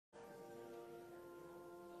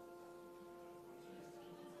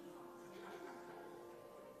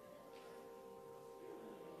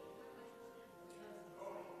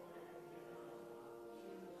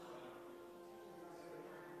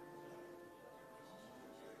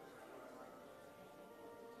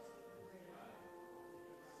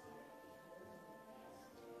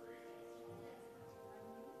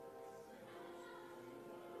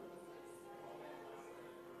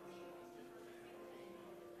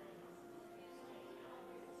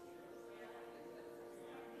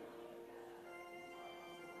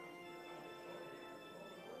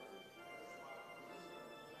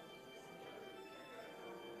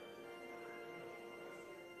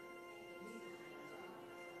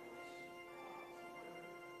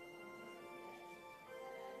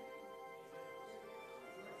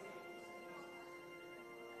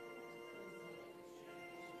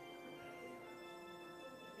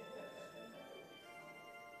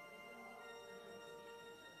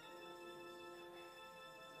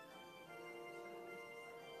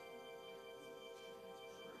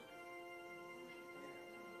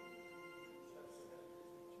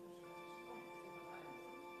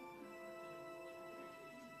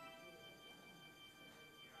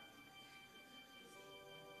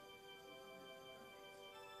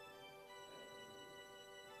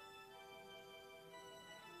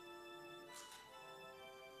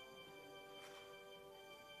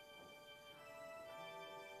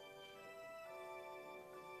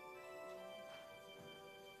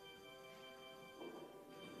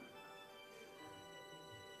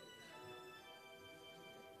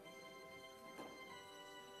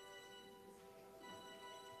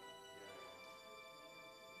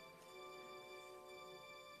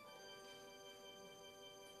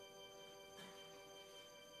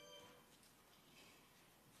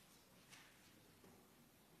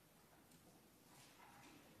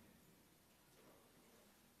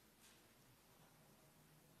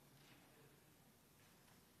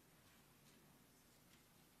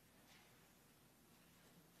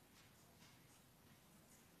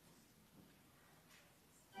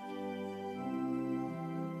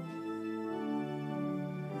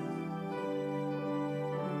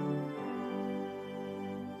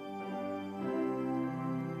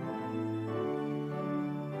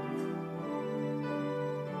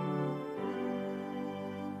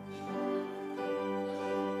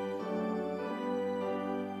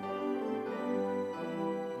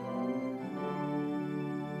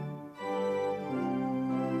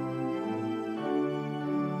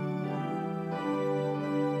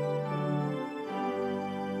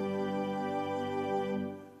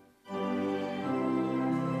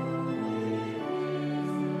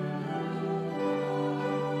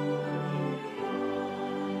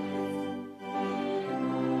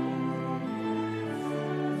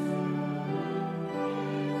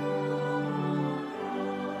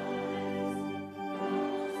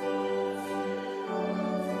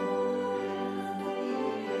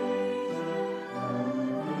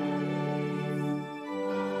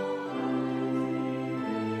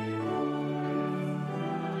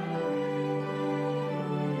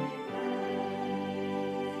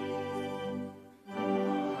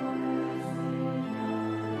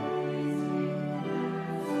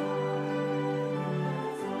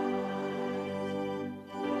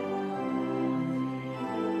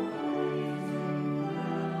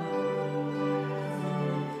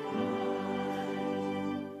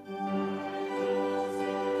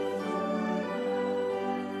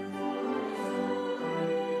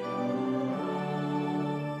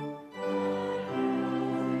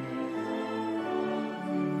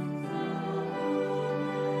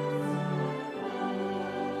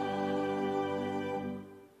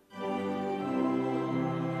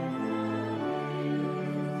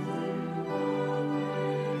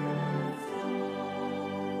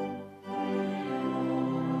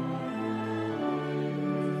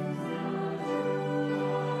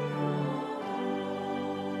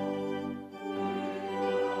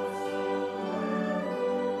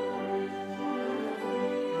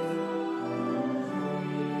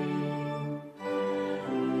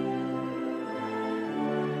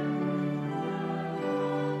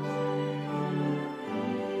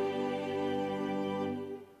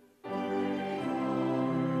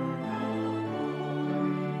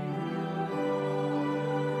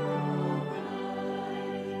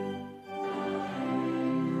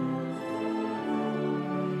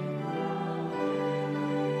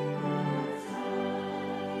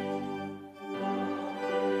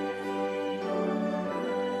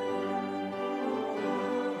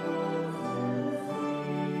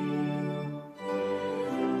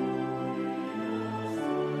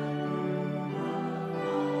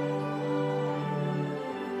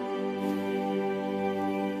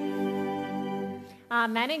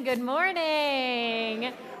Amen and good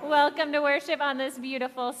morning. Welcome to worship on this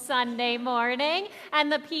beautiful Sunday morning,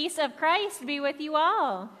 and the peace of Christ be with you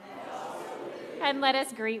all. And let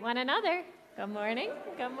us greet one another. Good morning,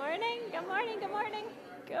 good morning, good morning, good morning,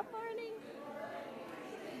 good morning.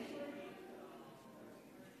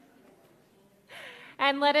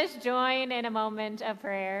 And let us join in a moment of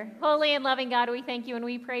prayer. Holy and loving God, we thank you and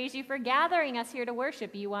we praise you for gathering us here to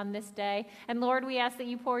worship you on this day. And Lord, we ask that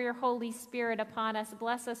you pour your Holy Spirit upon us.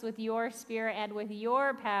 Bless us with your Spirit and with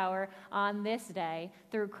your power on this day.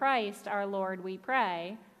 Through Christ our Lord, we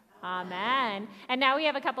pray. Amen. And now we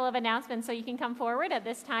have a couple of announcements, so you can come forward at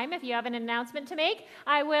this time if you have an announcement to make.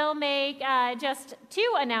 I will make just two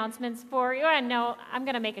announcements for you. No, I'm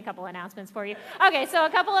going to make a couple announcements for you. Okay, so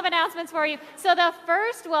a couple of announcements for you. So the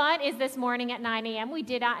first one is this morning at 9 a.m. We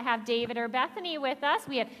did not have David or Bethany with us.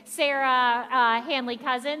 We had Sarah Hanley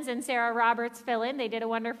Cousins and Sarah Roberts fill in. They did a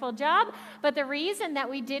wonderful job. But the reason that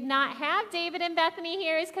we did not have David and Bethany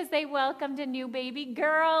here is because they welcomed a new baby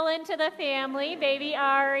girl into the family, baby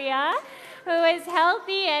Aria, who is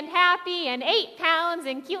healthy and happy and 8 pounds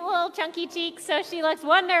and cute little chunky cheeks, so she looks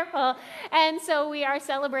wonderful. And so we are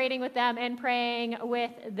celebrating with them and praying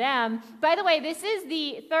with them. By the way, this is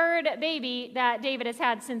the third baby that David has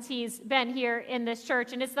had since he's been here in this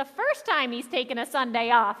church, and it's the first time he's taken a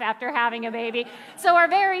Sunday off after having a baby. So we're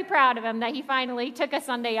very proud of him that he finally took a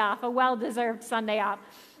Sunday off, a well-deserved Sunday off.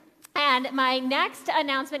 And my next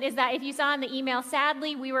announcement is that if you saw in the email,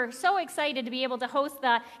 sadly, we were so excited to be able to host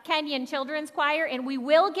the Kenyan Children's Choir, and we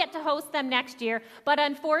will get to host them next year. But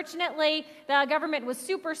unfortunately, the government was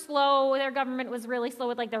super slow. Their government was really slow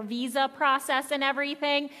with like their visa process and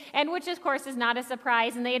everything, and which of course is not a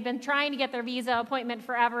surprise. And they had been trying to get their visa appointment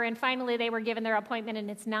forever, and finally they were given their appointment, and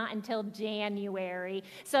it's not until January.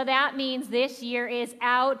 So that means this year is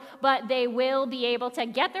out, but they will be able to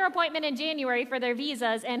get their appointment in January for their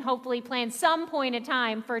visas and hopefully plan some point in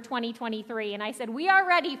time for 2023. And I said, we are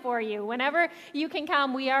ready for you. Whenever you can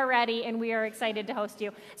come, we are ready, and we are excited to host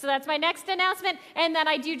you. So that's my next announcement. And then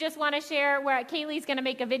I do just want to share where Kaylee's going to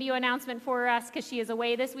make a video announcement for us because she is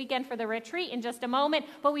away this weekend for the retreat in just a moment.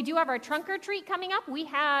 But we do have our trunk or treat coming up. We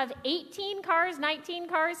have 19 cars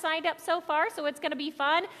signed up so far, so it's going to be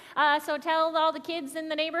fun. So tell all the kids in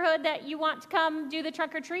the neighborhood that you want to come do the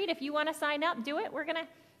trunk or treat. If you want to sign up, do it. We're going to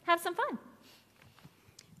have some fun.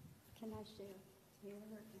 Can I share?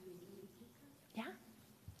 Yeah.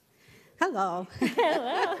 Hello.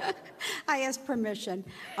 Hello. I asked permission.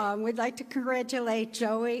 We'd like to congratulate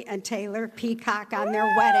Joey and Taylor Peacock on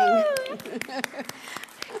their wedding.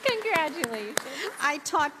 Congratulations. I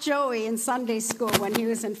taught Joey in Sunday school when he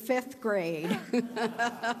was in 5th grade.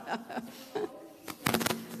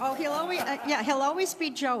 Oh, he'll always be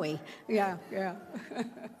Joey. Yeah.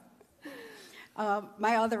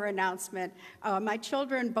 My other announcement, my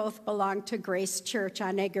children both belong to Grace Church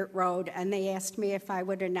on Eggert Road, and they asked me if I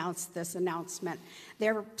would announce this announcement.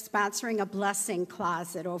 They're sponsoring a blessing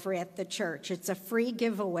closet over at the church. It's a free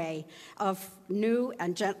giveaway of new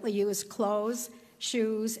and gently used clothes,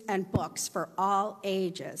 shoes, and books for all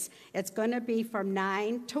ages. It's going to be from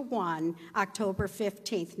 9 to 1, October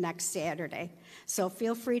 15th, next Saturday. So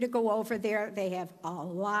feel free to go over there. They have a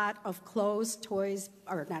lot of clothes, books,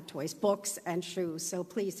 and shoes. So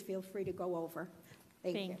please feel free to go over.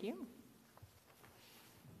 Thank you.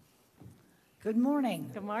 Good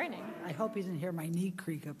morning. Good morning. I hope you didn't hear my knee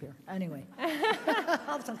creak up here. Anyway.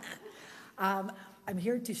 I'm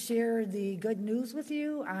here to share the good news with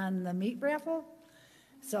you on the meat raffle.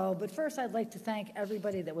 But first I'd like to thank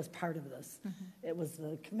everybody that was part of this. Mm-hmm. It was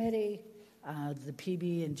the committee, the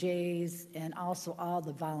PB&Js, and also all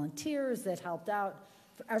the volunteers that helped out,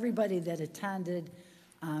 for everybody that attended,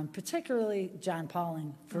 particularly John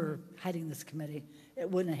Pauling for heading this committee. It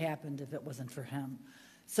wouldn't have happened if it wasn't for him.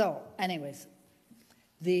 So anyways,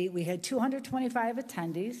 we had 225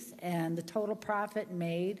 attendees, and the total profit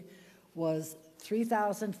made was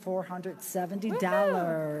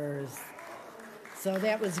 $3,470. So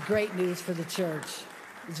that was great news for the church.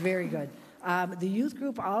 It's very good. The youth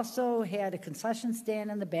group also had a concession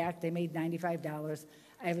stand in the back. They made $95.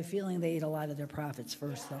 I have a feeling they ate a lot of their profits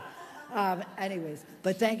first, though. Anyways,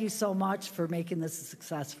 but thank you so much for making this a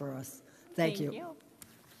success for us. Thank you.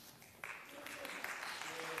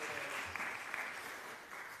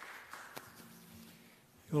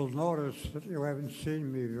 You'll notice that you haven't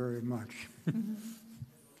seen me very much.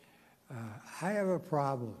 I have a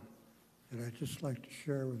problem that I'd just like to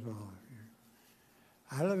share with all of you.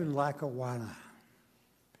 I live in Lackawanna.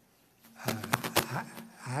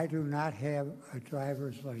 I do not have a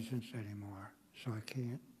driver's license anymore, so I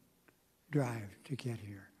can't drive to get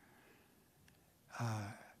here.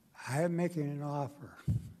 I am making an offer.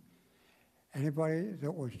 Anybody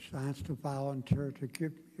that wants to volunteer to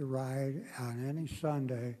give me a ride on any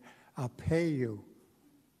Sunday, I'll pay you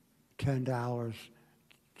 $10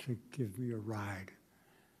 to give me a ride.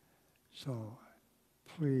 So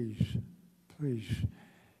please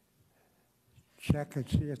check and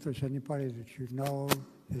see if there's anybody that you know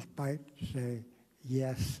that might say,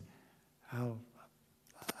 yes, I'll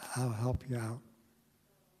help you out.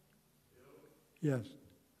 Yes.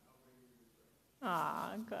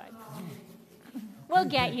 Aw, good. We'll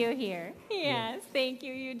get you here. Yes, thank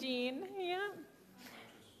you, Eugene. Yeah.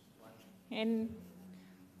 And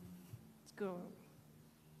let's go.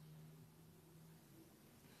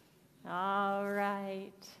 All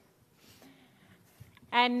right.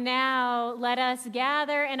 And now let us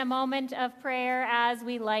gather in a moment of prayer as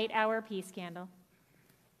we light our peace candle.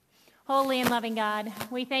 Holy and loving God,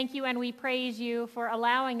 we thank you and we praise you for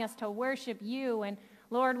allowing us to worship you. And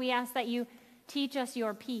Lord, we ask that you teach us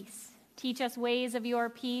your peace. Teach us ways of your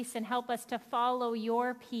peace and help us to follow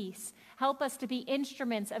your peace. Help us to be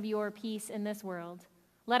instruments of your peace in this world.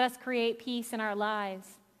 Let us create peace in our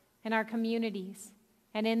lives, in our communities,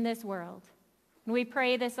 and in this world. And we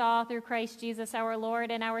pray this all through Christ Jesus, our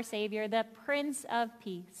Lord and our Savior, the Prince of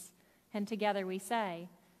Peace. And together we say,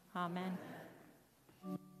 Amen.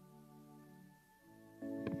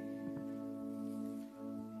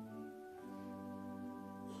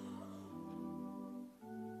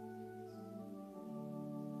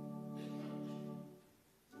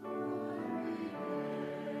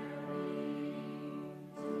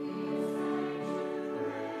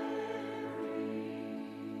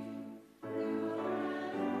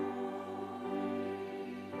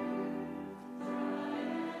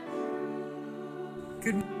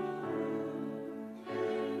 Good.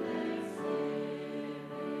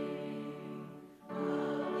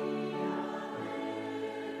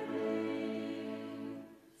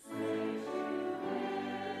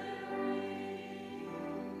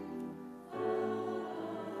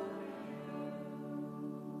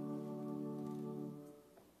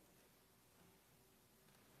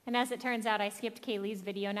 And as it turns out, I skipped Kaylee's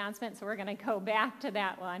video announcement, so we're going to go back to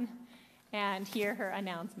that one and hear her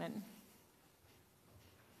announcement.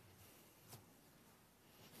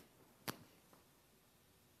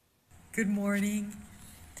 Good morning.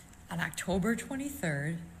 On October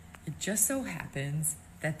 23rd, it just so happens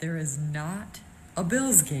that there is not a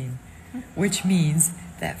Bills game, which means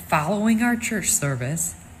that following our church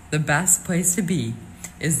service, the best place to be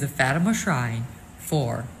is the Fatima Shrine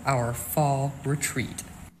for our fall retreat.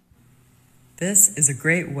 This is a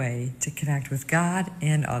great way to connect with God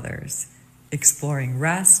and others, exploring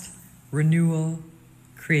rest, renewal,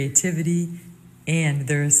 creativity, and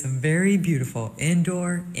there is some very beautiful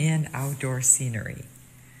indoor and outdoor scenery.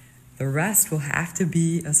 The rest will have to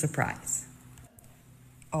be a surprise.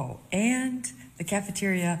 Oh, and the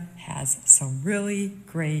cafeteria has some really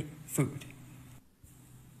great food.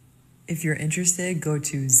 If you're interested, go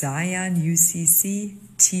to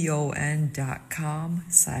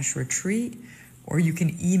zionuccton.com/retreat, or you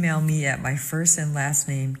can email me at my first and last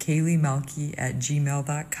name,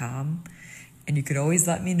 kayleemelke@gmail.com, and you could always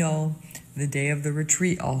let me know the day of the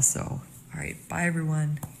retreat also. All right, bye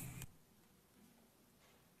everyone.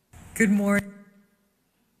 Good morning.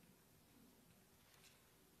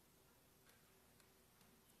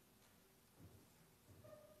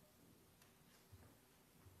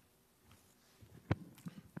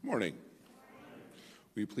 Morning.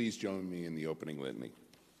 Will you please join me in the opening litany?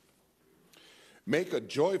 Make a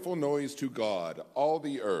joyful noise to God, all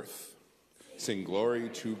the earth. Sing glory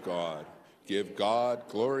to God. Give God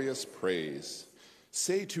glorious praise.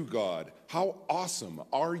 Say to God, how awesome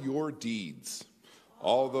are your deeds.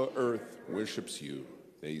 All the earth worships you.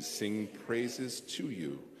 They sing praises to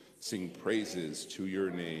you. Sing praises to your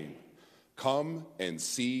name. Come and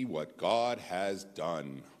see what God has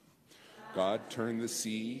done. God turned the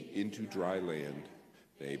sea into dry land.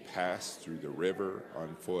 They passed through the river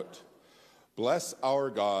on foot. Bless our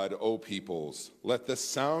God, O peoples. Let the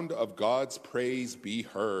sound of God's praise be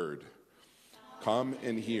heard. Come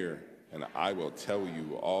and hear, and I will tell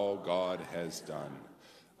you all God has done.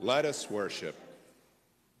 Let us worship.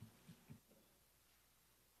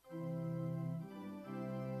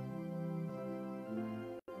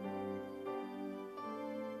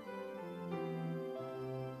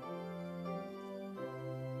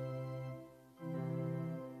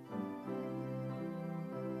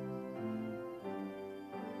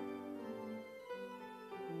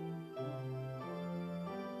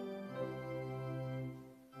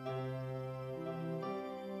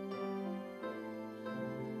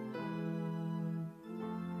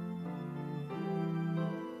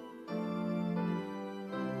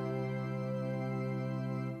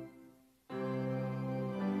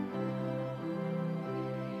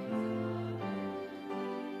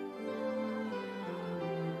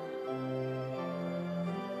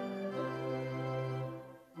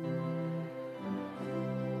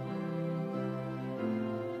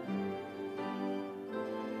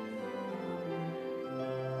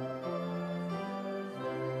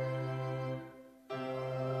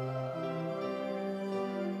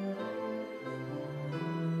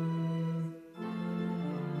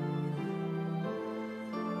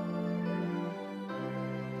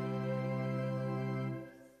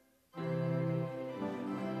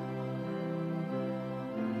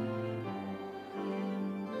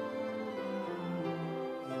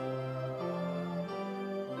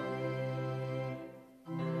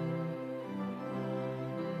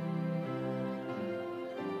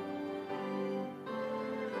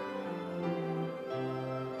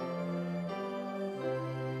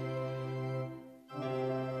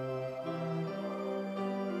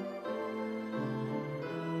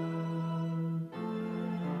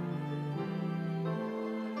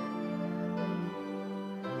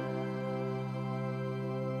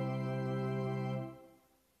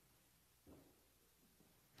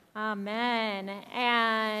 Amen.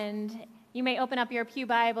 And you may open up your pew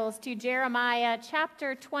Bibles to Jeremiah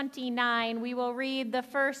chapter 29. We will read the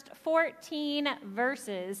first 14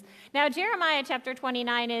 verses. Now, Jeremiah chapter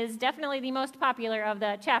 29 is definitely the most popular of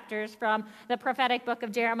the chapters from the prophetic book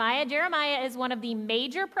of Jeremiah. Jeremiah is one of the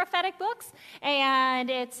major prophetic books,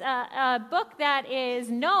 and it's a book that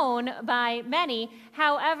is known by many.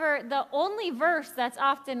 However, the only verse that's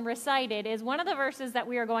often recited is one of the verses that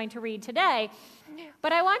we are going to read today.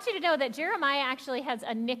 But I want you to know that Jeremiah actually has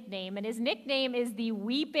a nickname, and his nickname is the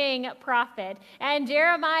Weeping Prophet. And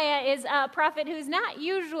Jeremiah is a prophet who's not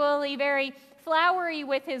usually very flowery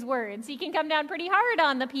with his words. He can come down pretty hard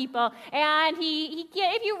on the people. And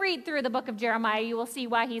if you read through the book of Jeremiah, you will see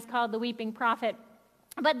why he's called the Weeping Prophet.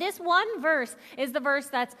 But this one verse is the verse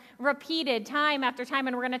that's repeated time after time,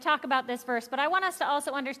 and we're going to talk about this verse. But I want us to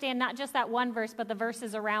also understand not just that one verse, but the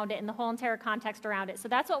verses around it and the whole entire context around it. So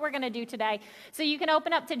that's what we're going to do today. So you can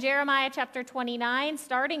open up to Jeremiah chapter 29,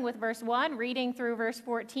 starting with verse 1, reading through verse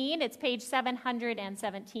 14. It's page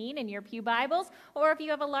 717 in your pew Bibles, or if you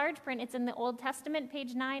have a large print, it's in the Old Testament,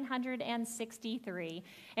 page 963.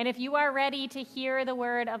 And if you are ready to hear the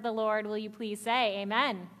word of the Lord, will you please say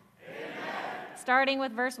amen? Amen. Starting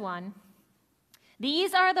with verse 1.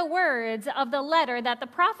 These are the words of the letter that the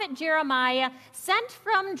prophet Jeremiah sent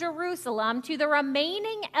from Jerusalem to the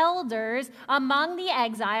remaining elders among the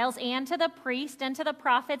exiles, and to the priests and to the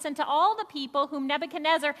prophets and to all the people whom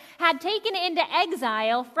Nebuchadnezzar had taken into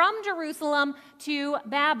exile from Jerusalem to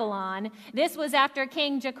Babylon. This was after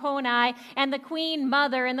King Jeconiah and the queen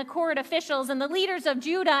mother and the court officials and the leaders of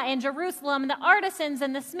Judah and Jerusalem, the artisans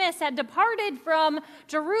and the smiths had departed from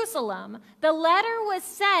Jerusalem. The letter was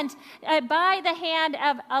sent by the hand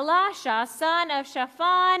of Elisha, son of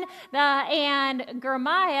Shaphan, and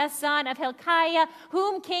Jeremiah, son of Hilkiah,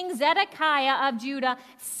 whom King Zedekiah of Judah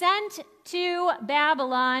sent to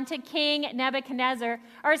Babylon to King Nebuchadnezzar,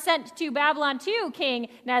 or sent to Babylon to King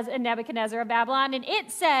Nebuchadnezzar of Babylon. And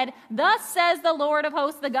it said, "Thus says the Lord of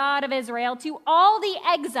hosts, the God of Israel, to all the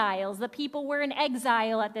exiles," the people were in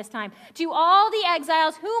exile at this time, "to all the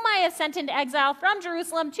exiles whom I have sent into exile from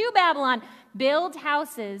Jerusalem to Babylon, build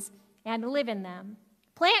houses and live in them.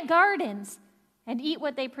 Plant gardens and eat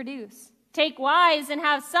what they produce. Take wives and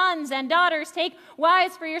have sons and daughters. Take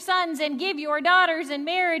wives for your sons and give your daughters in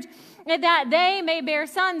marriage, that they may bear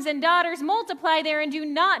sons and daughters. Multiply there and do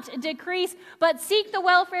not decrease, but seek the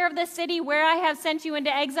welfare of the city where I have sent you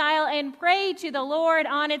into exile, and pray to the Lord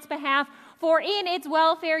on its behalf. For in its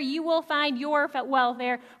welfare you will find your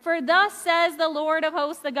welfare. For thus says the Lord of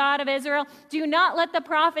hosts, the God of Israel, do not let the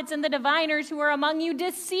prophets and the diviners who are among you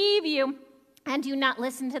deceive you, and do not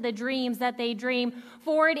listen to the dreams that they dream.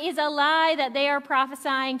 For it is a lie that they are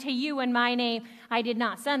prophesying to you in my name. I did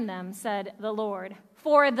not send them, said the Lord.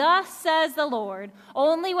 For thus says the Lord,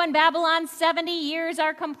 only when Babylon's 70 years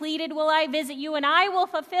are completed will I visit you, and I will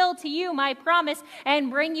fulfill to you my promise and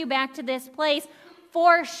bring you back to this place.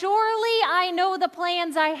 For surely I know the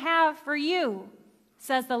plans I have for you,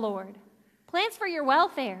 says the Lord. Plans for your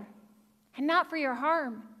welfare and not for your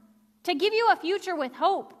harm, to give you a future with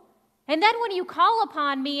hope. And then when you call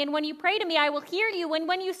upon me and when you pray to me, I will hear you. And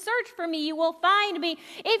when you search for me, you will find me.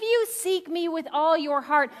 If you seek me with all your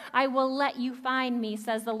heart, I will let you find me,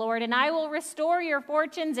 says the Lord. And I will restore your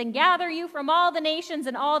fortunes and gather you from all the nations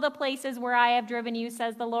and all the places where I have driven you,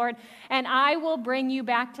 says the Lord. And I will bring you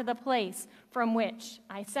back to the place from which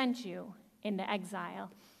I sent you into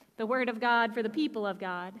exile. The word of God for the people of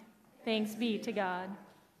God. Thanks be to God.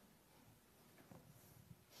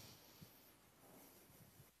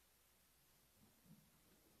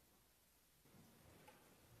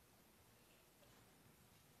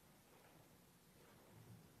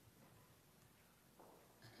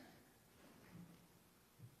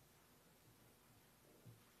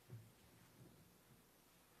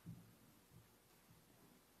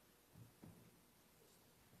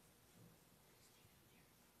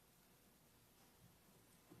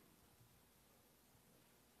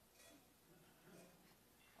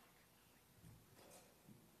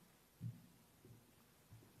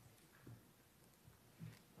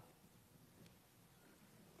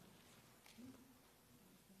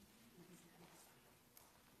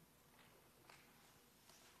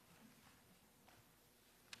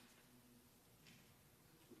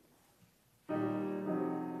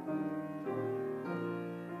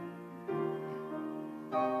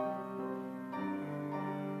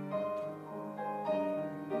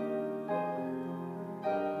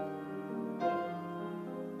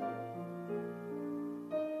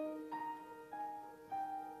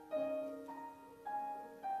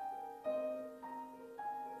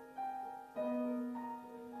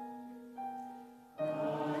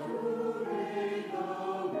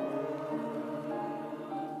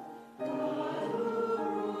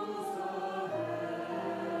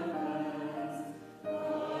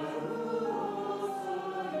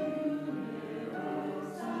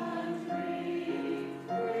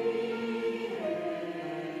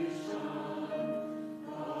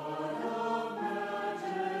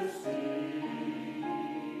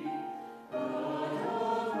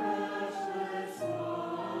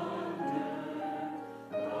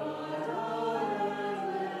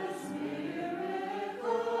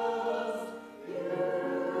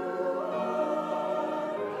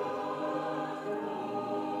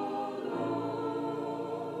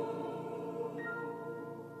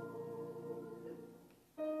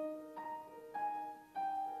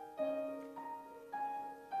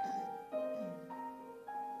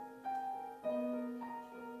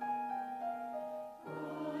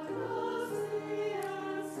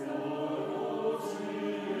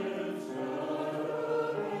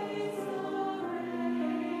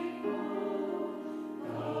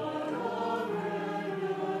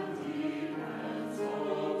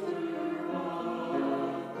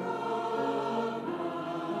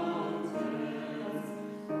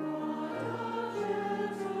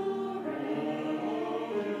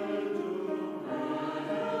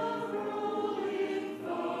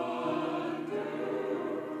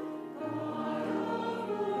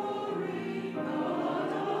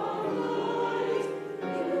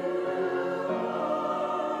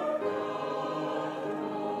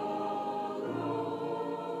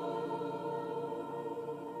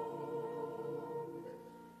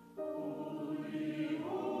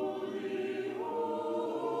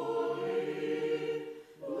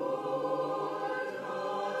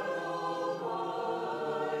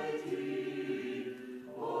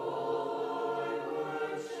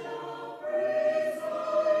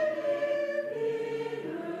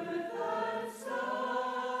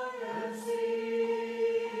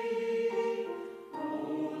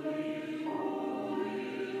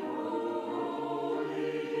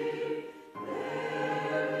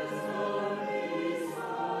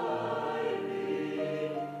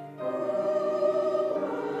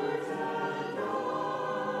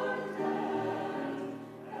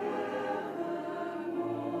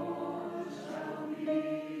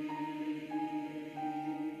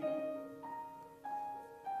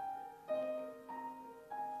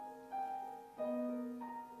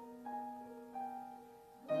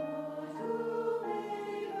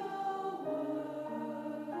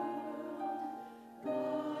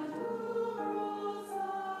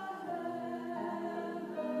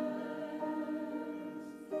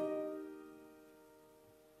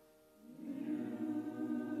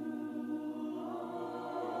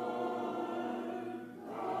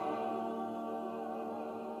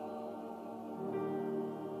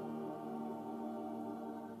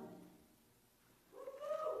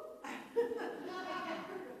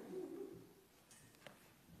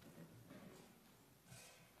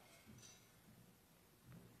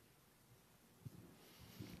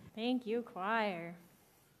 Thank you, choir.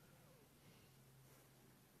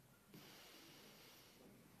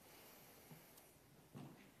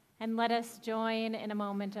 And let us join in a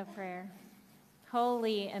moment of prayer.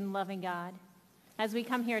 Holy and loving God, as we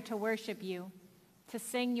come here to worship you, to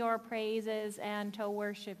sing your praises and to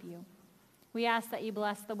worship you, we ask that you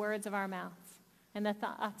bless the words of our mouths and the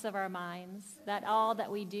thoughts of our minds, that all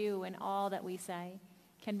that we do and all that we say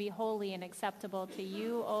can be holy and acceptable to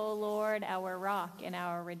you, O Lord, our rock and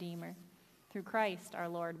our Redeemer. Through Christ our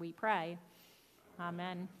Lord we pray.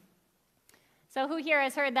 Amen. So who here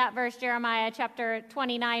has heard that verse, Jeremiah chapter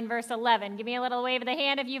 29, verse 11? Give me a little wave of the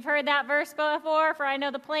hand if you've heard that verse before. For I know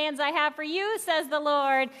the plans I have for you, says the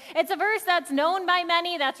Lord. It's a verse that's known by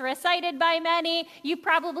many, that's recited by many. You've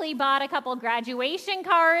probably bought a couple graduation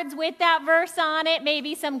cards with that verse on it,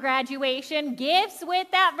 maybe some graduation gifts with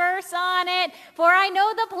that verse on it. For I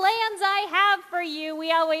know the plans I have for you.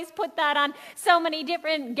 We always put that on so many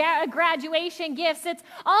different graduation gifts. It's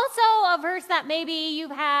also a verse that maybe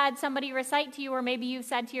you've had somebody recite to you, or maybe you've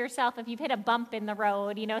said to yourself, if you've hit a bump in the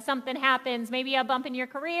road, something happens, maybe a bump in your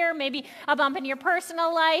career, maybe a bump in your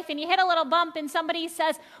personal life, and you hit a little bump and somebody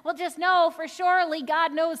says, well, just know for surely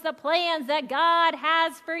God knows the plans that God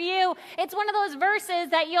has for you. It's one of those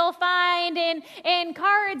verses that you'll find in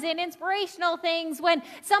cards and inspirational things when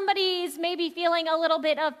somebody's maybe feeling a little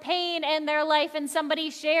bit of pain in their life and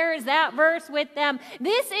somebody shares that verse with them.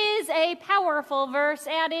 This is a powerful verse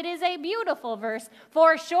and it is a beautiful verse.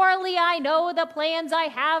 For surely I know the plans I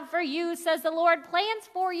have for you, says the Lord, plans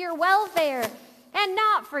for your welfare and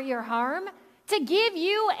not for your harm, to give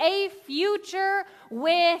you a future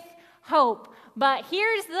with hope. But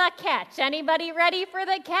here's the catch. Anybody ready for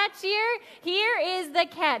the catch here? Here is the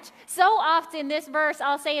catch. So often this verse,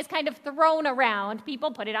 I'll say, is kind of thrown around.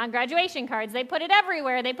 People put it on graduation cards. They put it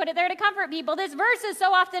everywhere. They put it there to comfort people. This verse is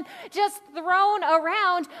so often just thrown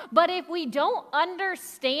around. But if we don't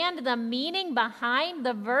understand the meaning behind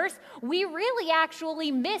the verse, we really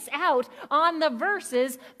actually miss out on the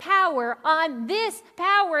verse's power, on this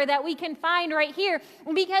power that we can find right here.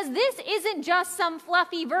 Because this isn't just some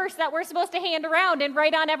fluffy verse that we're supposed to hand around and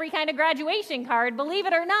write on every kind of graduation card. Believe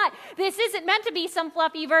it or not, this isn't meant to be some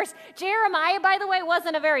fluffy verse. Jeremiah, by the way,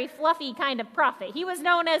 wasn't a very fluffy kind of prophet. He was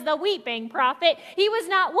known as the weeping prophet. He was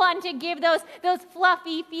not one to give those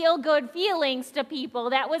fluffy, feel-good feelings to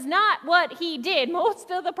people. That was not what he did.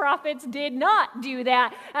 Most of the prophets did not do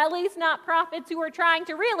that, at least not prophets who were trying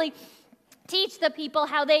to really teach the people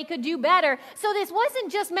how they could do better. So this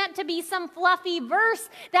wasn't just meant to be some fluffy verse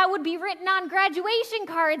that would be written on graduation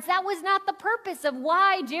cards. That was not the purpose of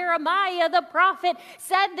why Jeremiah the prophet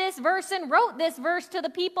said this verse and wrote this verse to the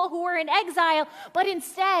people who were in exile. But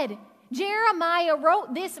instead, Jeremiah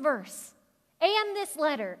wrote this verse and this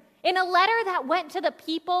letter in a letter that went to the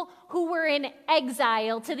people who were in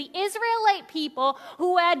exile, to the Israelite people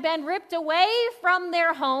who had been ripped away from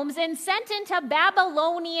their homes and sent into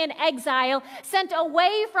Babylonian exile, sent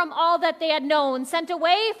away from all that they had known, sent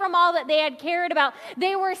away from all that they had cared about.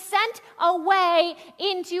 They were sent away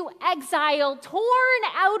into exile, torn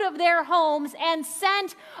out of their homes and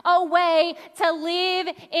sent away to live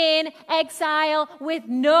in exile with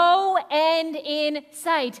no end in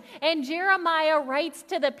sight. And Jeremiah writes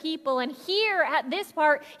to the people, and here at this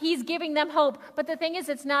part, he's giving them hope. But the thing is,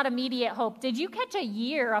 it's not immediate hope. Did you catch a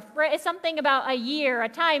year? Something about a year, a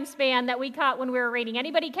time span that we caught when we were reading.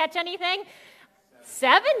 Anybody catch anything?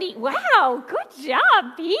 70. Wow, good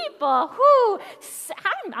job, people. Whew.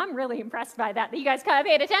 I'm really impressed by that you guys kind of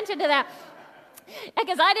paid attention to that.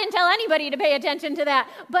 Because I didn't tell anybody to pay attention to that.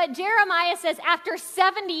 But Jeremiah says after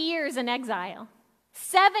 70 years in exile,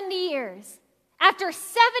 70 years, after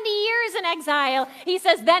 70 years in exile, he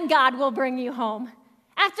says, then God will bring you home.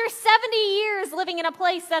 After 70 years living in a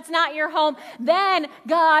place that's not your home, then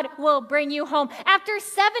God will bring you home. After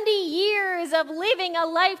 70 years of living a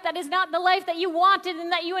life that is not the life that you wanted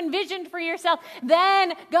and that you envisioned for yourself,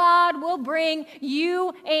 then God will bring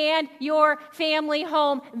you and your family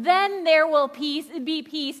home. Then there will be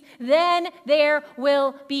peace. Then there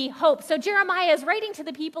will be hope. So Jeremiah is writing to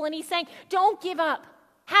the people and he's saying, don't give up.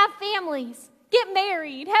 Have families. Get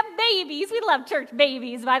married, have babies. We love church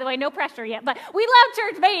babies, by the way, no pressure yet, but we love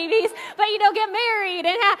church babies. But, get married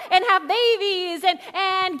and have babies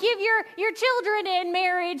and give your children in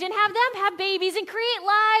marriage and have them have babies and create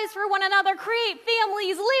lives for one another, create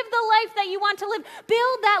families, live the life that you want to live.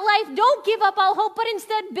 Build that life. Don't give up all hope, but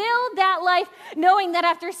instead build that life knowing that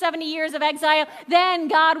after 70 years of exile, then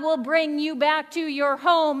God will bring you back to your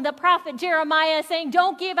home. The prophet Jeremiah is saying,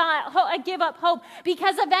 don't give up hope,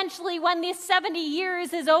 because eventually when this 70 70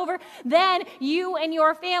 years is over, then you and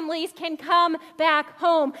your families can come back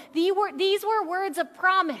home. These were words of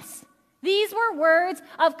promise. These were words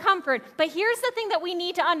of comfort. But here's the thing that we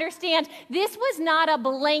need to understand. This was not a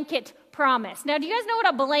blanket promise. Now, do you guys know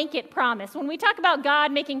what a blanket promise? When we talk about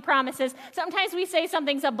God making promises, sometimes we say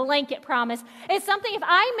something's a blanket promise. It's something, if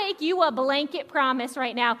I make you a blanket promise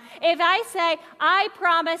right now, if I say, I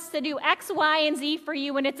promise to do X, Y, and Z for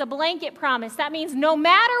you, and it's a blanket promise, that means no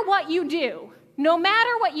matter what you do,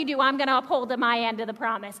 I'm going to uphold my end of the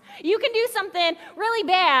promise. You can do something really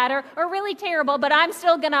bad or really terrible, but I'm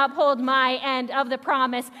still going to uphold my end of the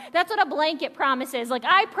promise. That's what a blanket promise is. Like,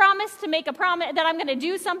 I promise to make a promise that I'm going to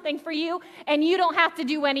do something for you, and you don't have to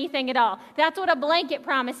do anything at all. That's what a blanket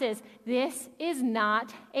promise is. This is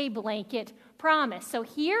not a blanket promise. So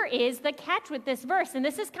here is the catch with this verse, and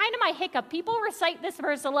this is kind of my hiccup. People recite this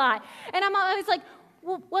verse a lot, and I'm always like,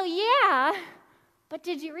 well, yeah, but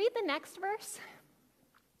did you read the next verse?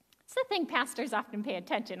 It's the thing pastors often pay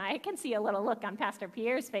attention. I can see a little look on Pastor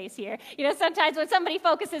Pierre's face here. You know, sometimes when somebody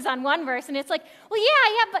focuses on one verse and it's like, well,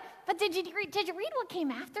 yeah, but did you read what came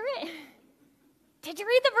after it? Did you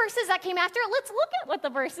read the verses that came after it? Let's look at what the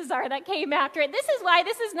verses are that came after it. This is why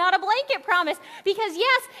this is not a blanket promise. Because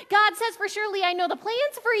yes, God says, for surely I know the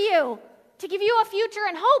plans for you, to give you a future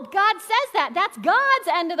and hope. God says that. That's God's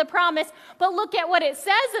end of the promise. But look at what it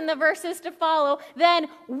says in the verses to follow. Then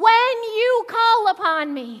when you call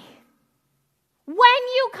upon me, when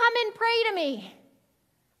you come and pray to me,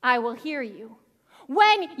 I will hear you.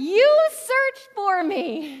 When you search for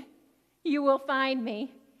me, you will find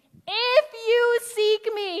me. If you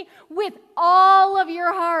seek me with all of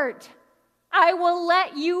your heart, I will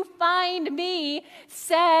let you find me,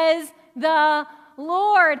 says the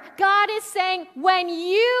Lord. God is saying, when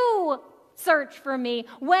you search for me,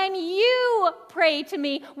 when you pray to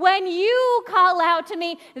me, when you call out to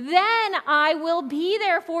me, then I will be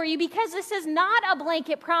there for you, because this is not a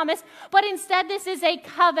blanket promise, but instead this is a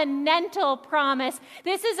covenantal promise.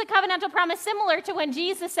 This is a covenantal promise similar to when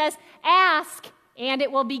Jesus says, ask and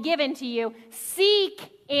it will be given to you.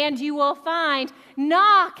 Seek and you will find.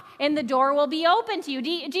 Knock and the door will be open to you.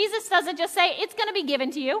 Jesus doesn't just say it's going to be given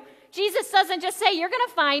to you. Jesus doesn't just say, you're going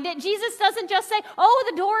to find it. Jesus doesn't just say, oh,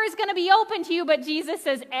 the door is going to be open to you. But Jesus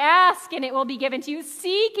says, ask and it will be given to you.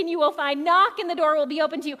 Seek and you will find. Knock and the door will be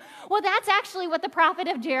open to you. Well, that's actually what the prophet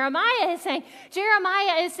of Jeremiah is saying.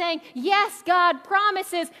 Jeremiah is saying, yes, God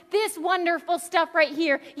promises this wonderful stuff right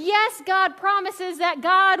here. Yes, God promises that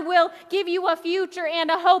God will give you a future and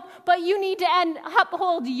a hope, but you need to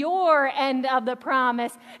uphold your end of the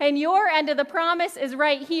promise. And your end of the promise is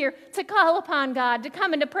right here, to call upon God, to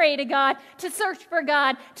come and to pray to God, to search for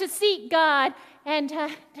God, to seek God, and to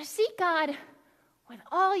seek God with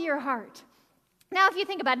all your heart. Now, if you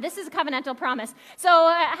think about it, this is a covenantal promise. So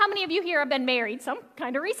how many of you here have been married? Some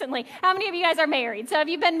kind of recently. How many of you guys are married? So if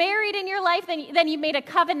you've been married in your life, then you made a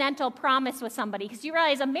covenantal promise with somebody, because you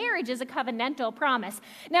realize a marriage is a covenantal promise.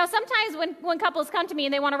 Now, sometimes when couples come to me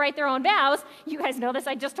and they want to write their own vows, you guys know this,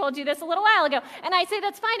 I just told you this a little while ago, and I say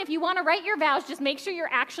that's fine. If you want to write your vows, just make sure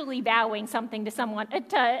you're actually vowing something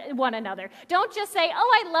to one another. Don't just say,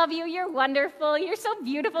 oh, I love you, you're wonderful, you're so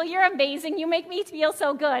beautiful, you're amazing, you make me feel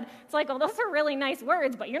so good. It's like, well, those are really nice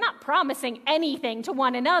words, but you're not promising anything to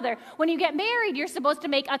one another. When you get married, you're supposed to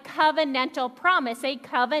make a covenantal promise, a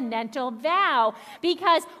covenantal vow,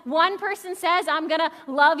 because one person says, I'm going to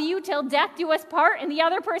love you till death do us part, and the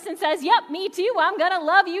other person says, yep, me too, I'm going to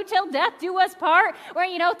love you till death do us part, or,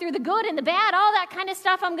 through the good and the bad, all that kind of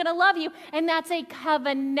stuff, I'm going to love you. And that's a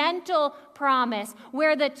covenantal promise,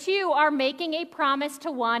 where the two are making a promise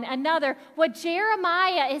to one another. What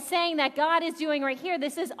Jeremiah is saying that God is doing right here,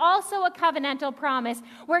 this is also a covenantal promise,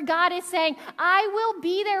 where God is saying, I will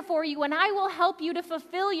be there for you and I will help you to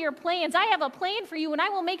fulfill your plans. I have a plan for you and I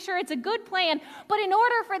will make sure it's a good plan. But in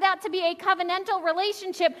order for that to be a covenantal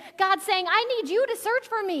relationship, God's saying, I need you to search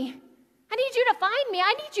for me. I need you to find me.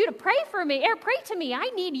 I need you to pray for me, or pray to me. I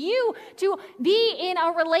need you to be in a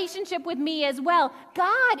relationship with me as well.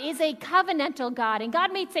 God is a covenantal God, and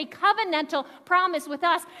God makes a covenantal promise with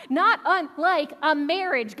us, not unlike a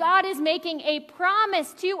marriage. God is making a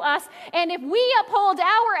promise to us, and if we uphold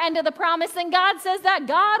our end of the promise, then God says that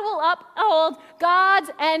God will uphold God's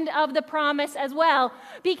end of the promise as well,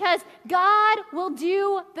 because God will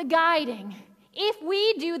do the guiding if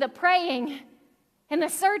we do the praying and the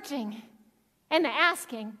searching and the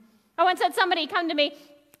asking. I once had somebody come to me.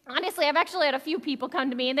 Honestly, I've actually had a few people come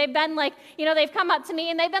to me, and they've been like, they've come up to me,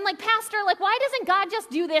 and they've been like, Pastor, why doesn't God just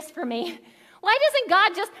do this for me? Why doesn't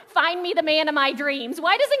God just find me the man of my dreams?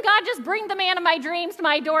 Why doesn't God just bring the man of my dreams to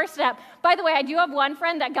my doorstep? By the way, I do have one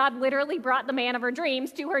friend that God literally brought the man of her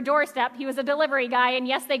dreams to her doorstep. He was a delivery guy, and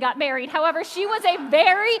yes, they got married. However, she was a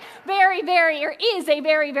is a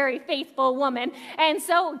very, very faithful woman. And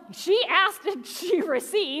so she asked and she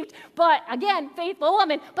received, but again, faithful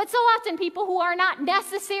woman. But so often people who are not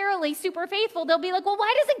necessarily super faithful, they'll be like, well,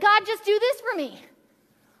 why doesn't God just do this for me?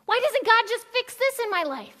 Why doesn't God just fix this in my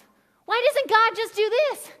life? Why doesn't God just do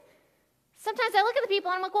this? Sometimes I look at the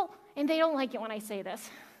people and I'm like, well, and they don't like it when I say this.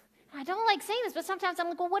 I don't like saying this, but sometimes I'm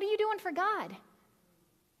like, well, what are you doing for God?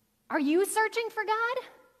 Are you searching for God?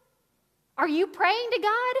 Are you praying to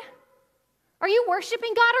God? Are you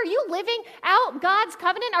worshiping God? Are you living out God's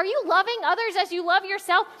covenant? Are you loving others as you love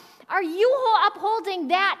yourself? Are you upholding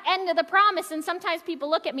that end of the promise? And sometimes people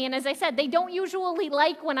look at me, and as I said, they don't usually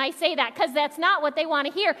like when I say that because that's not what they want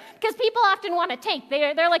to hear. Because people often want to take.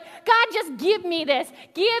 They're like, God, just give me this.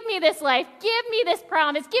 Give me this life. Give me this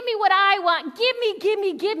promise. Give me what I want. Give me, give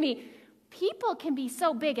me, give me. People can be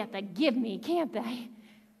so big at the give me, can't they?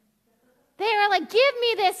 They are like, give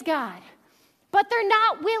me this, God. But they're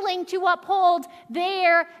not willing to uphold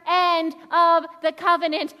their end of the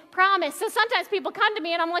covenant promise. So sometimes people come to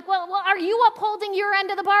me and I'm like, well, are you upholding your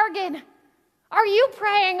end of the bargain? Are you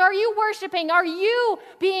praying? Are you worshiping? Are you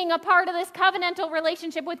being a part of this covenantal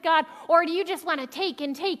relationship with God? Or do you just want to take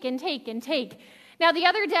and take and take and take? Now, the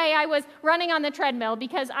other day I was running on the treadmill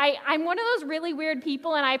because I'm one of those really weird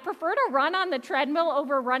people and I prefer to run on the treadmill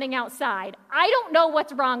over running outside. I don't know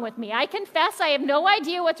what's wrong with me. I confess I have no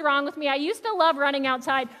idea what's wrong with me. I used to love running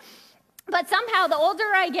outside. But somehow, the older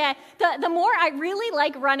I get, the more I really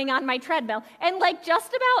like running on my treadmill. And like just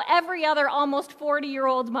about every other almost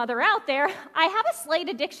 40-year-old mother out there, I have a slight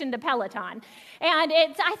addiction to Peloton. And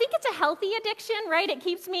I think it's a healthy addiction, right? It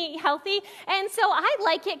keeps me healthy. And so I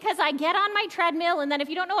like it because I get on my treadmill, and then if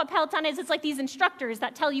you don't know what Peloton is, it's like these instructors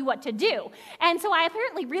that tell you what to do. And so I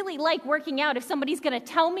apparently really like working out if somebody's going to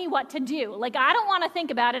tell me what to do. Like, I don't want to think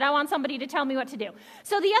about it. I want somebody to tell me what to do.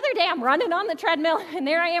 So the other day, I'm running on the treadmill, and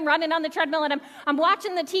there I am running on the treadmill, and I'm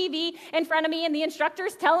watching the TV in front of me, and the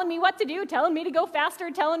instructor's telling me what to do, telling me to go faster,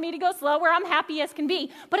 telling me to go slower. I'm happy as can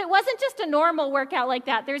be. But it wasn't just a normal workout like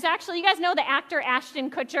that. There's actually, you guys know the actor Ashton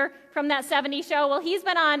Kutcher from that 70s show? Well, he's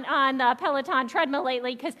been on the Peloton treadmill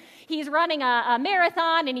lately because he's running a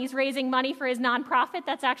marathon and he's raising money for his nonprofit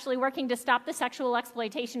that's actually working to stop the sexual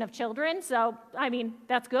exploitation of children. So, I mean,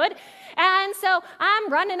 that's good. And so I'm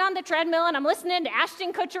running on the treadmill and I'm listening to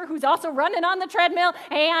Ashton Kutcher, who's also running on the treadmill,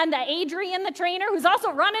 and Adrian, the trainer, who's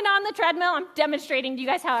also running on the treadmill. I'm demonstrating to you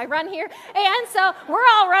guys how I run here. And so we're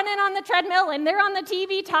all running on the treadmill and they're on the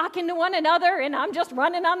TV talking to one another, and I'm just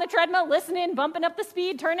running on the treadmill, listening, bumping up the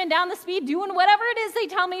speed, turning down the speed, doing whatever it is they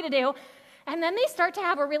tell me to do. And then they start to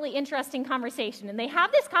have a really interesting conversation. And they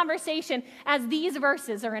have this conversation as these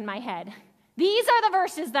verses are in my head. These are the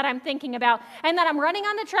verses that I'm thinking about and that I'm running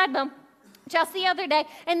on the treadmill just the other day,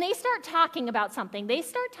 and they start talking about something. They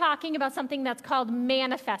start talking about something that's called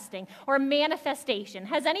manifesting or manifestation.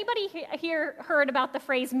 Has anybody here heard about the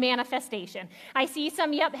phrase manifestation? I see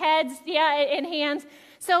some heads, and hands.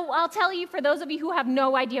 So I'll tell you, for those of you who have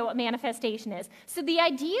no idea what manifestation is. So the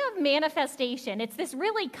idea of manifestation, it's this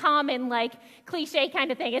really common, like, cliche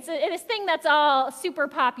kind of thing. It's this thing that's all super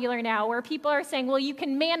popular now where people are saying, well, you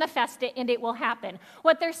can manifest it and it will happen.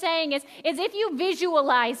 What they're saying is if you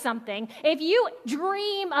visualize something, if you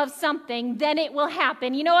dream of something, then it will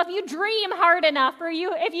happen. You know, if you dream hard enough or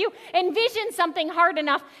if you envision something hard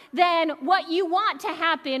enough, then what you want to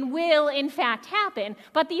happen will, in fact, happen.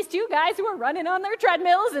 But these two guys who are running on their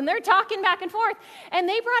treadmill, and they're talking back and forth. And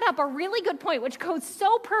they brought up a really good point, which goes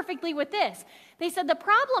so perfectly with this. They said the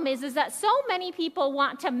problem is that so many people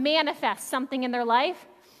want to manifest something in their life,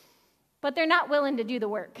 but they're not willing to do the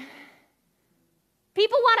work.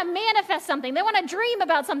 People want to manifest something. They want to dream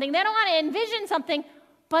about something. They don't want to envision something,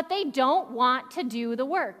 but they don't want to do the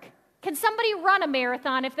work. Can somebody run a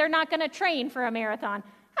marathon if they're not going to train for a marathon?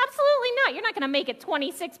 Absolutely not. You're not going to make it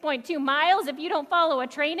 26.2 miles if you don't follow a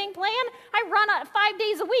training plan. I run 5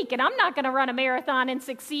 days a week, and I'm not going to run a marathon and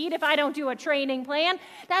succeed if I don't do a training plan.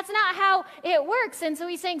 That's not how it works. And so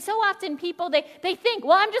he's saying so often people, they think,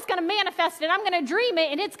 well, I'm just going to manifest it. I'm going to dream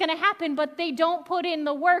it, and it's going to happen, but they don't put in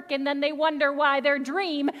the work, and then they wonder why their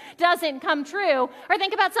dream doesn't come true. Or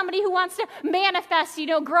think about somebody who wants to manifest,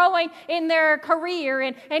 growing in their career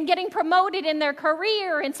and getting promoted in their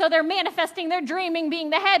career, and so they're manifesting their dreaming, being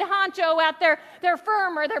the head honcho at their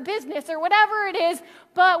firm or their business or whatever it is,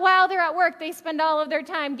 but while they're at work, they spend all of their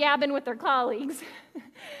time gabbing with their colleagues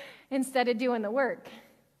instead of doing the work.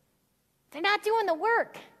 They're not doing the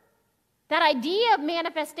work. That idea of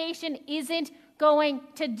manifestation isn't going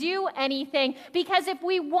to do anything, because if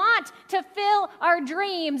we want to fill our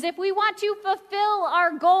dreams, if we want to fulfill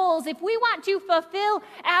our goals, if we want to fulfill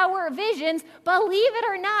our visions, believe it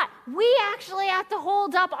or not, we actually have to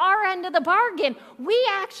hold up our end of the bargain. We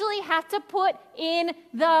actually have to put in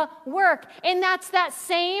the work. And that's that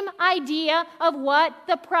same idea of what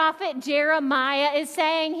the prophet Jeremiah is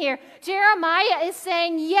saying here. Jeremiah is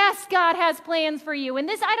saying, yes, God has plans for you. And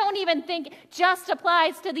this, I don't even think just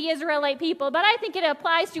applies to the Israelite people, but I think it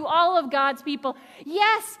applies to all of God's people.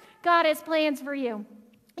 Yes, God has plans for you.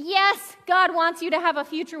 Yes, God wants you to have a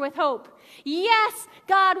future with hope. Yes,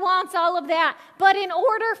 God wants all of that. But in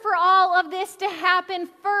order for all of this to happen,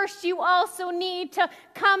 first you also need to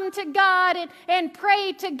come to God and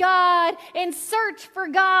pray to God and search for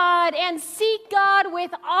God and seek God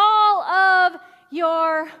with all of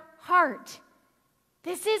your heart.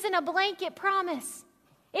 This isn't a blanket promise.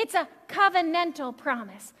 It's a covenantal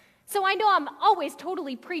promise. So I know I'm always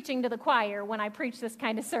totally preaching to the choir when I preach this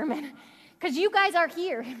kind of sermon, because you guys are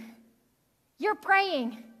here. You're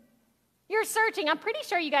praying. You're searching. I'm pretty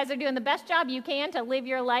sure you guys are doing the best job you can to live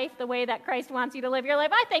your life the way that Christ wants you to live your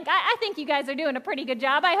life. I think you guys are doing a pretty good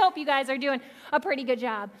job. I hope you guys are doing a pretty good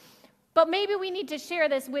job. But maybe we need to share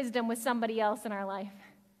this wisdom with somebody else in our life.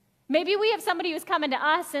 Maybe we have somebody who's coming to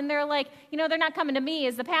us and they're like, they're not coming to me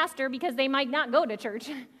as the pastor because they might not go to church.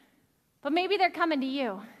 But maybe they're coming to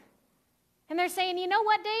you. And they're saying, you know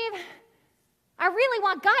what, Dave? I really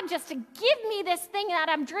want God just to give me this thing that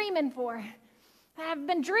I'm dreaming for, that I've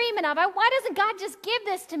been dreaming of. Why doesn't God just give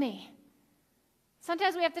this to me?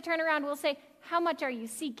 Sometimes we have to turn around and we'll say, how much are you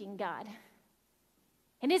seeking God?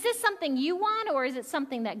 And is this something you want, or is it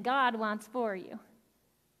something that God wants for you?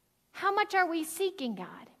 How much are we seeking God?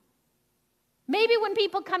 Maybe when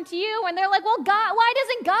people come to you and they're like, well, God, why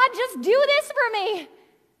doesn't God just do this for me?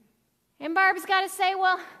 And Barb's got to say,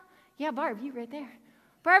 well, yeah, Barb, you right there.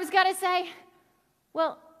 Barb's got to say,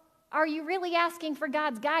 well, are you really asking for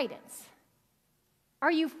God's guidance?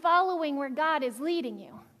 Are you following where God is leading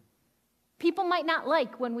you? People might not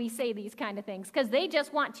like when we say these kind of things because they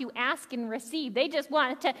just want to ask and receive. They just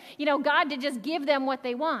want to, God to just give them what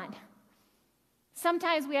they want.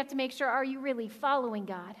 Sometimes we have to make sure, are you really following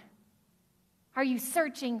God? Are you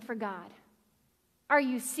searching for God? Are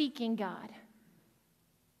you seeking God?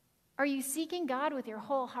 Are you seeking God with your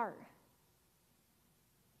whole heart?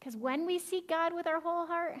 Because when we seek God with our whole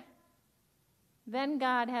heart, then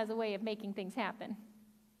God has a way of making things happen.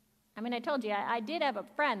 I told you, I did have a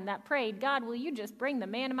friend that prayed, God, will you just bring the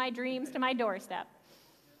man of my dreams to my doorstep?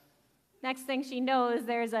 Next thing she knows,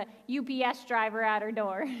 there's a UPS driver at her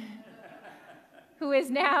door who is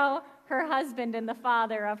now her husband and the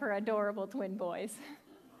father of her adorable twin boys.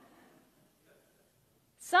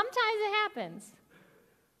 Sometimes it happens,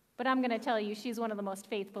 but I'm going to tell you, she's one of the most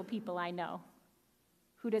faithful people I know,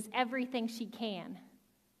 who does everything she can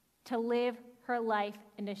to live her life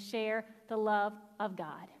and to share the love of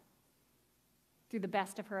God through the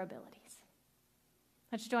best of her abilities.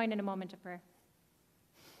 Let's join in a moment of prayer.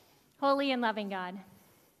 Holy and loving God,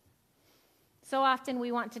 so often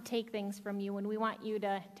we want to take things from you and we want you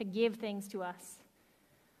to give things to us,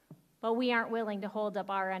 but we aren't willing to hold up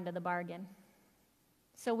our end of the bargain.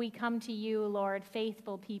 So we come to you, Lord,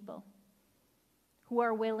 faithful people who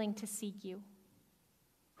are willing to seek you,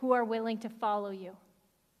 who are willing to follow you.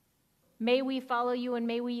 May we follow you, and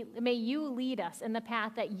may you lead us in the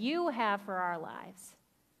path that you have for our lives.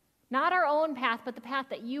 Not our own path, but the path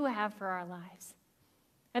that you have for our lives.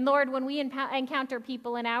 And Lord, when we encounter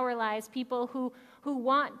people in our lives, people who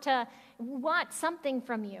want something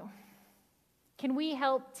from you, can we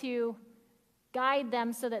help to guide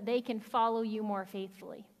them so that they can follow you more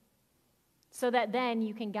faithfully, so that then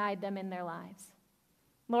you can guide them in their lives?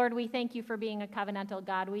 Lord, we thank you for being a covenantal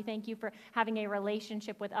God. We thank you for having a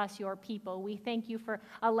relationship with us, your people. We thank you for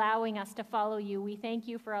allowing us to follow you. We thank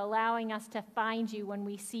you for allowing us to find you when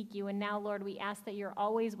we seek you. And now, Lord, we ask that you're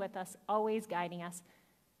always with us, always guiding us,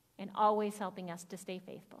 and always helping us to stay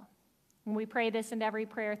faithful. And we pray this in every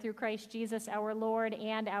prayer through Christ Jesus, our Lord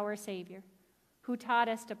and our Savior, who taught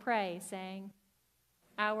us to pray, saying,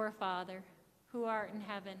 Our Father, who art in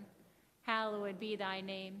heaven, hallowed be thy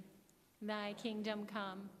name. Thy kingdom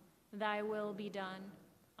come, thy will be done,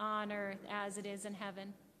 on earth as it is in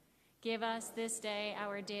heaven. Give us this day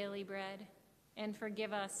our daily bread, and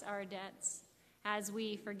forgive us our debts, as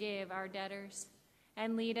we forgive our debtors.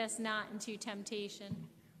 And lead us not into temptation,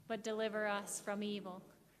 but deliver us from evil.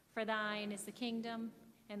 For thine is the kingdom,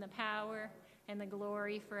 and the power, and the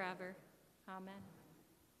glory forever. Amen.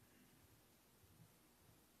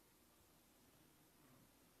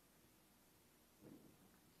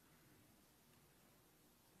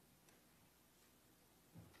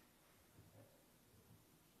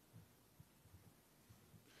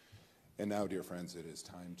 And now, dear friends, it is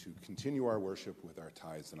time to continue our worship with our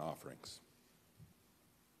tithes and offerings.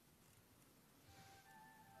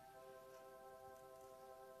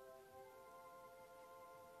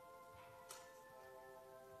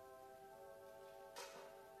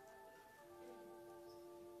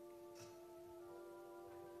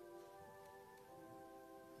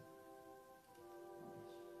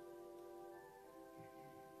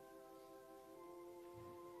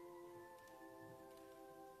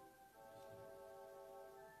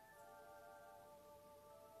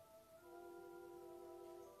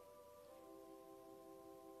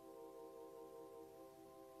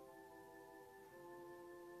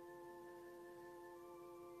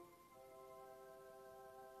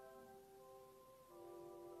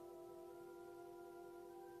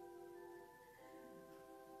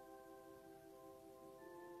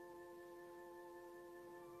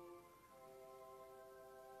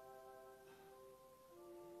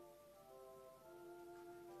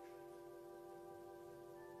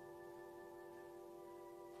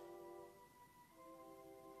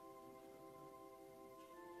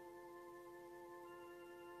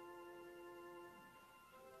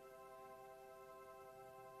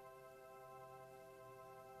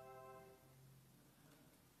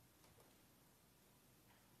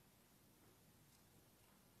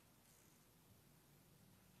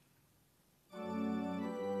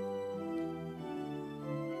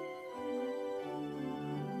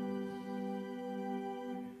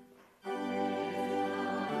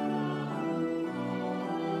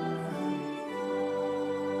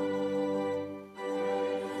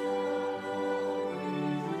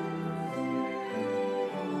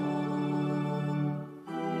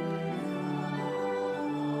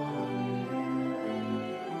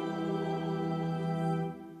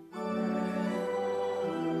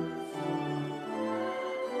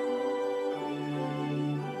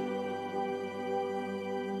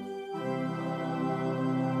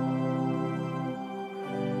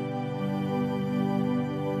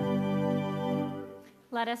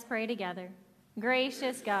 Let us pray together.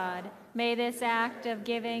 Gracious God, may this act of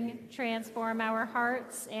giving transform our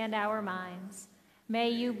hearts and our minds. May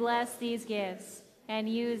you bless these gifts and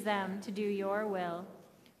use them to do your will.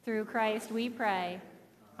 Through Christ we pray.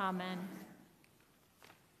 Amen.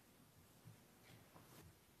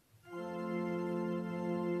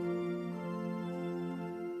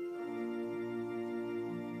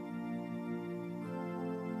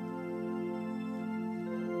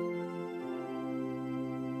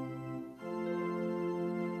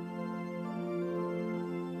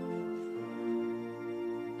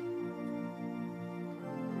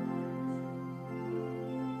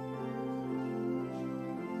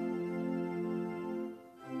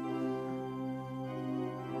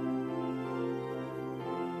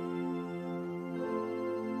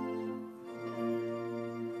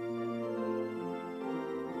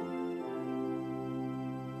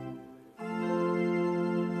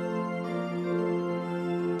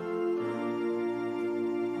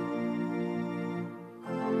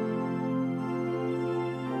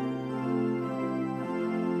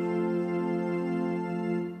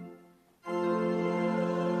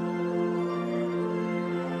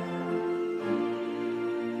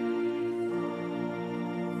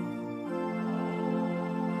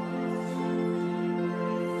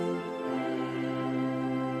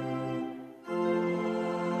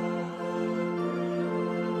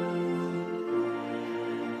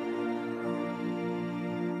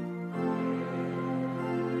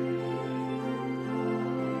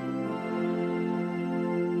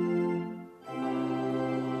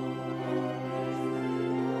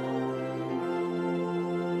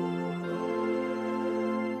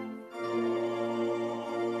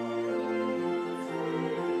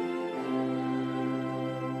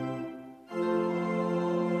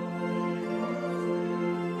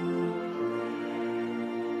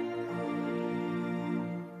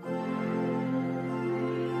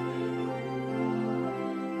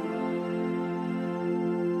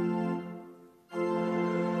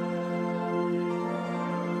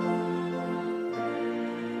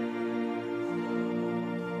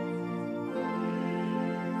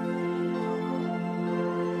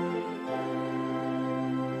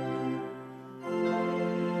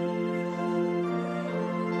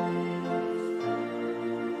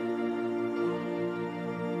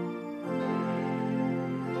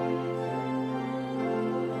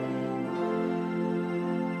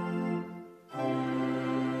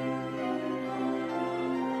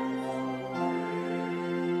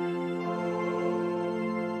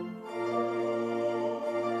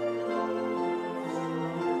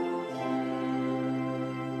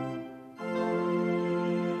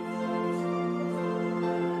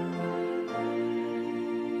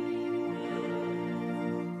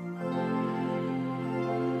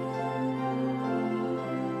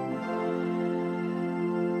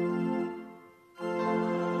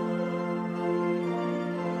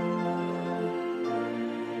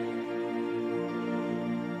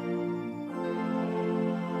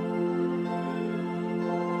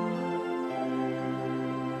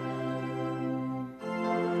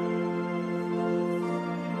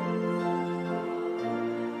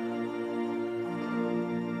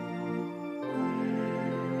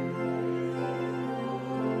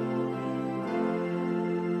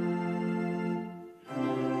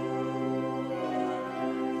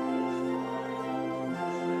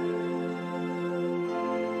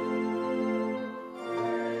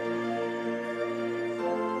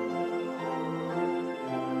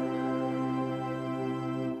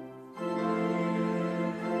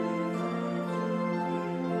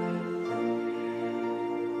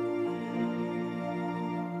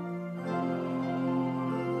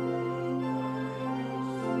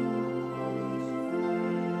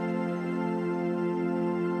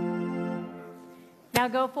 Now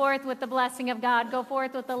go forth with the blessing of God. Go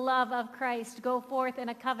forth with the love of Christ. Go forth in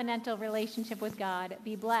a covenantal relationship with God.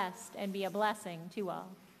 Be blessed and be a blessing to all.